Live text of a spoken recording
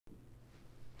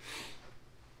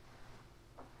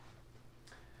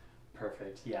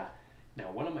Perfect. Yeah.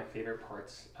 Now, one of my favorite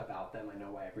parts about them, I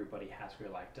know why everybody has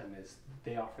really liked them, is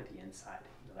they offer the inside.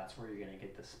 That's where you're going to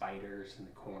get the spiders and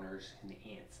the corners and the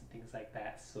ants and things like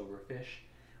that, silverfish.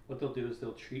 What they'll do is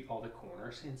they'll treat all the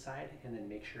corners inside and then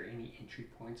make sure any entry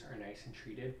points are nice and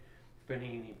treated,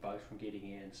 preventing any bugs from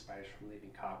getting in, spiders from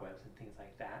leaving cobwebs and things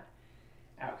like that.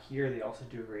 Out here, they also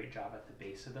do a great job at the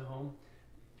base of the home.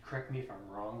 Correct me if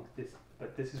I'm wrong,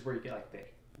 but this is where you get like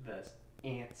the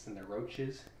ants and the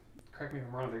roaches. Correct me if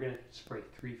I'm wrong, they're going to spray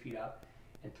 3 feet up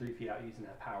and 3 feet out using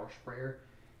that power sprayer,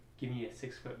 giving you a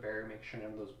 6-foot barrier, make sure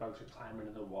none of those bugs are climbing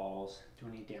into the walls,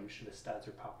 doing any damage to the studs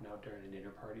or popping out during a dinner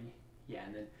party. Yeah,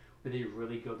 and then where they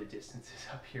really go the distances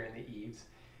up here in the eaves,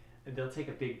 they'll take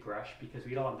a big brush, because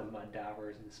we don't have the mud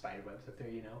daubers and the spider webs up there,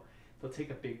 you know. They'll take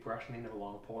a big brush and they have a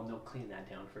long pole and they'll clean that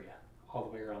down for you all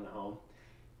the way around the home.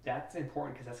 That's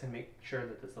important because that's going to make sure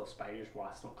that those little spiders,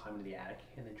 wasps don't climb into the attic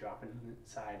and then drop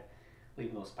inside,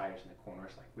 leaving those spiders in the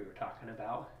corners like we were talking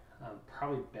about.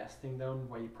 Probably best thing though, and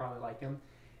why you probably like them,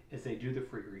 is they do the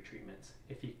free retreatments.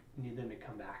 If you need them to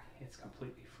come back, it's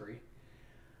completely free.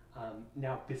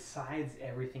 Now, besides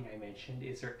everything I mentioned,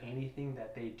 is there anything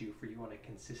that they do for you on a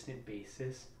consistent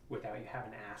basis without you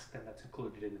having to ask them that's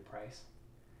included in the price?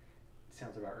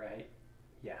 Sounds about right.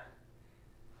 Yeah.